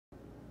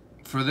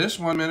For this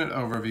 1-minute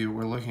overview,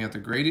 we're looking at the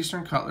Great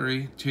Eastern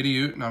Cutlery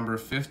Tidioute number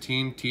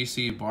 15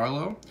 TC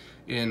Barlow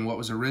in what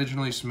was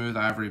originally smooth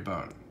ivory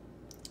bone.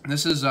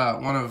 This is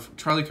one of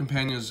Charlie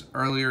Campagna's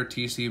earlier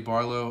TC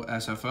Barlow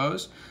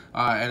SFOs,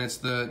 and it's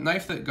the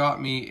knife that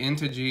got me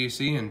into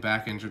GEC and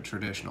back into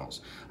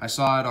traditionals. I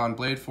saw it on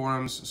Blade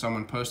forums,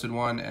 someone posted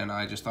one, and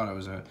I just thought it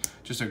was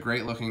just a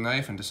great looking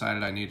knife and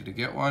decided I needed to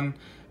get one.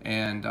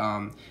 And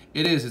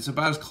it's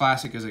about as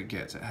classic as it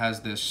gets. It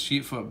has this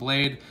Sheepfoot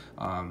blade.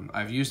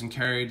 I've used and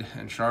carried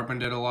and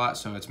sharpened it a lot,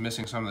 so it's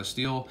missing some of the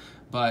steel,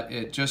 but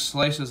it just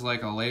slices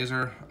like a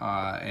laser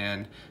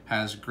and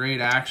has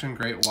great action,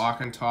 great walk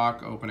and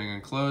talk, opening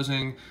and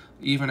closing,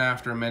 even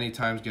after many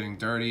times getting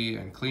dirty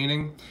and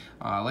cleaning.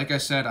 Like I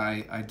said,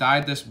 I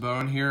dyed this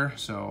bone here,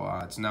 so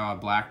it's now a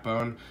black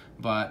bone,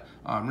 but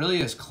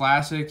really as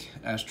classic,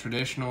 as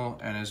traditional,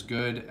 and as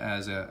good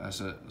as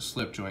a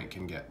slip joint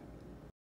can get.